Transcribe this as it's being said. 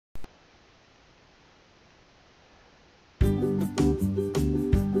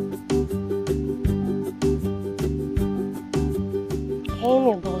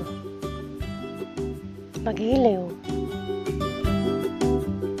amiable, magiliw,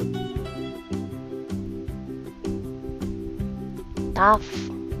 tough,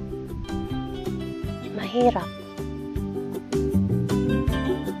 mahirap,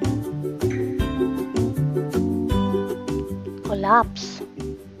 collapse,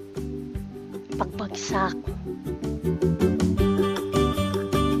 pagbagsak,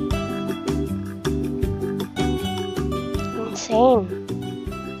 insane,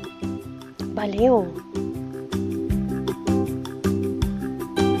 baliw,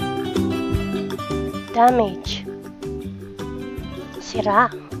 damage, sira,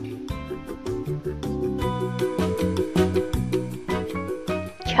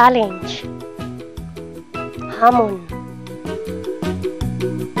 challenge, hamon,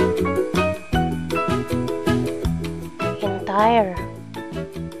 entire,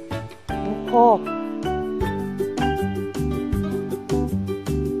 buo,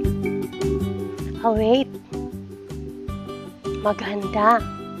 await, maghanda,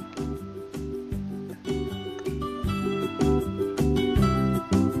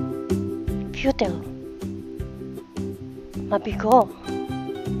 futile, mabigo,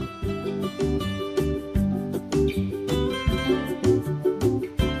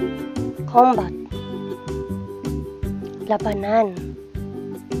 combat, labanan,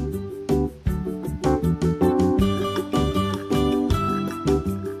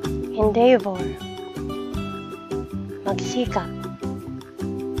 endeavor, magsikap,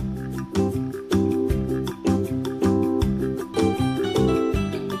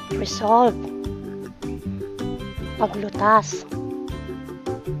 resolve, paglutas,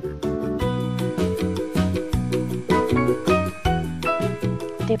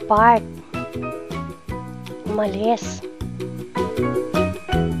 depart, umalis,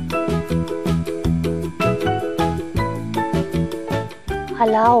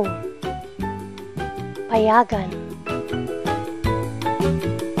 allow, payagan,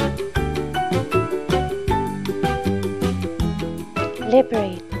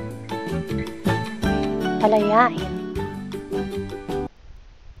 liberate, palayain,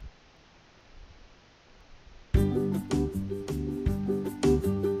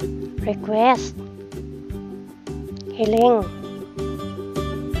 request, hiling,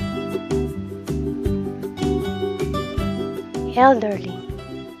 elderly,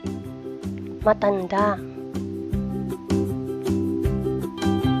 matanda,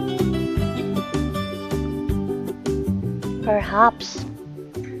 perhaps,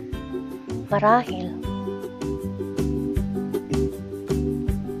 marahil,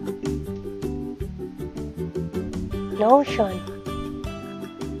 notion,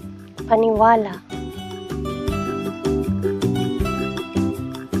 paniwala,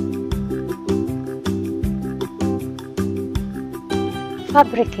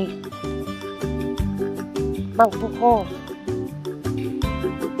 fabricate, magbuo,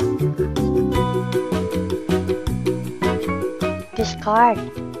 discard,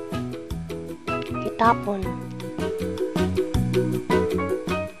 itapon,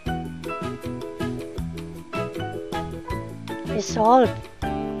 resolve,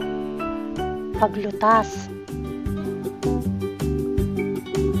 paglutas,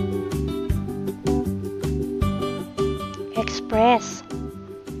 express,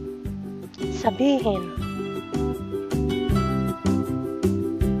 sabihin,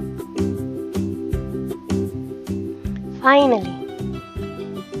 finally,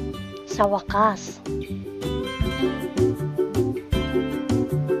 sa wakas,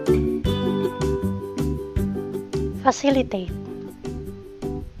 facilitate,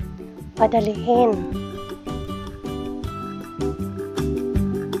 padalihin,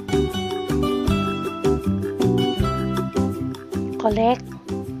 collect,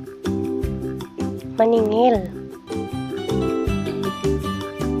 maningil,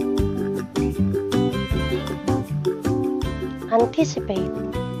 anticipate,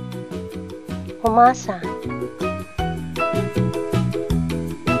 umasa,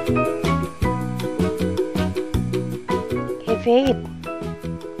 evade,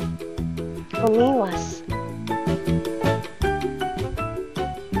 umiwas,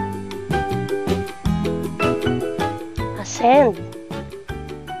 ascend,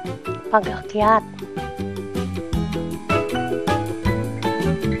 pag-akyat,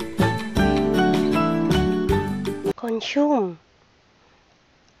 consume,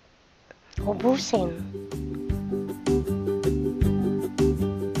 ubusin,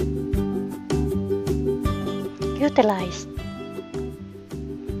 utilized,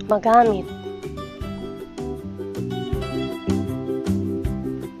 magamit,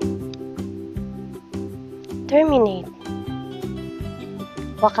 terminate,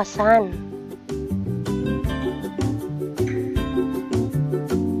 wakasan,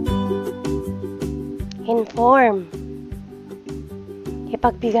 inform,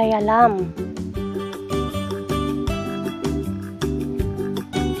 ipagbigay alam,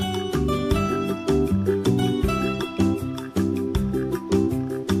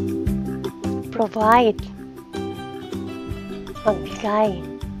 provide, magbigay,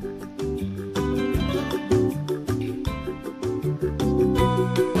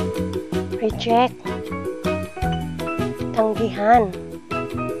 reject, tanggihan,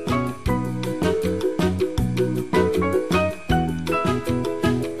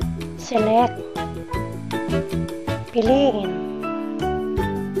 select, piliin,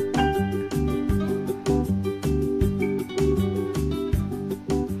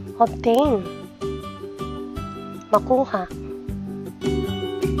 obtain, makuha,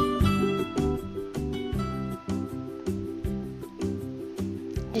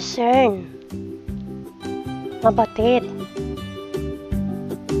 discern, mabatid,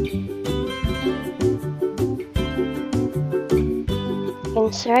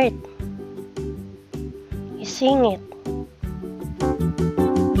 insert, isingit,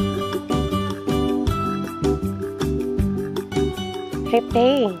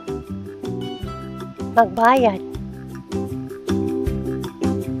 repay, magbayad,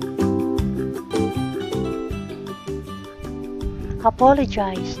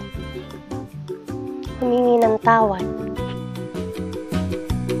 apologize, humingi ng tawad,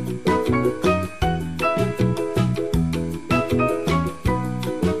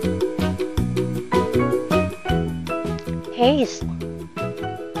 haste,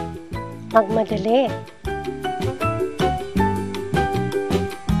 magmadali,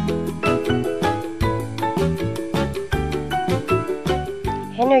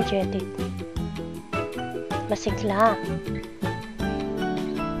 energetic, masigla,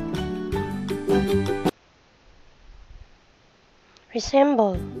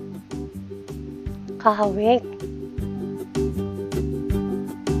 resemble, kahawig,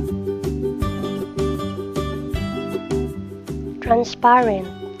 transparent,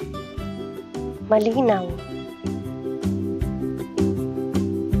 malinaw,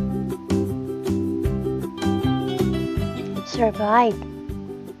 survive,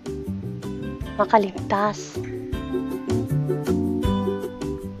 makaligtas,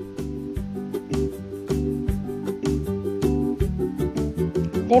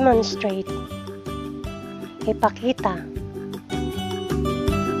 demonstrate, ipakita,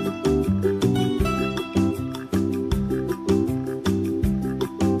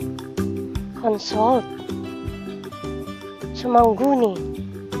 consult, sumangguni,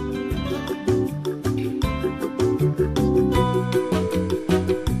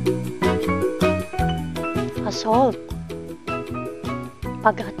 assault,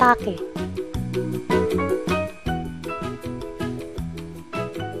 pag-atake,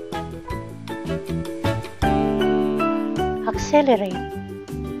 accelerate,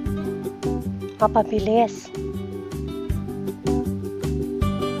 mapabilis,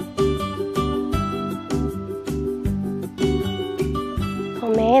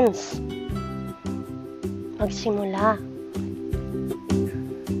 commence, magsimula,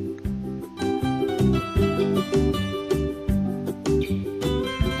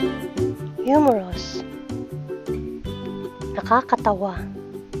 humorous, nakakatawa,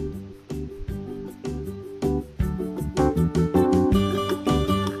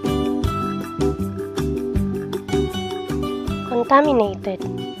 contaminated,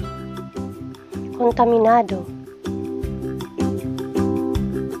 kontaminado,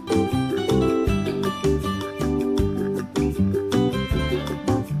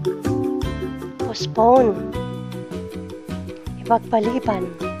 postpone, ipagpaliban,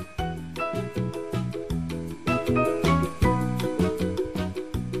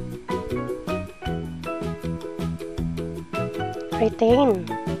 retain,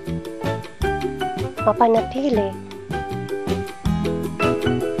 mapanatili,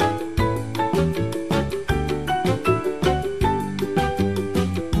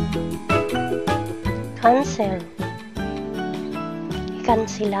 cancel,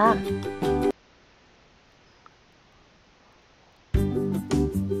 ikansila,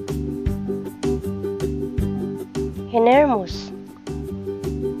 enormous,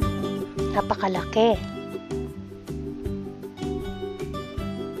 napakalaki,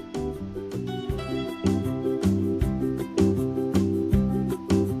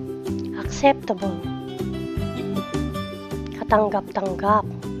 acceptable, katanggap-tanggap,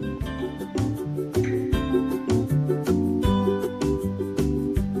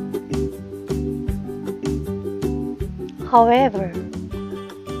 however,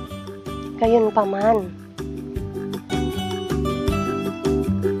 Gayunpaman.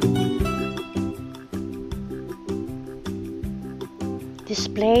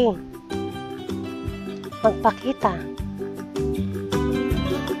 Display. Magpakita.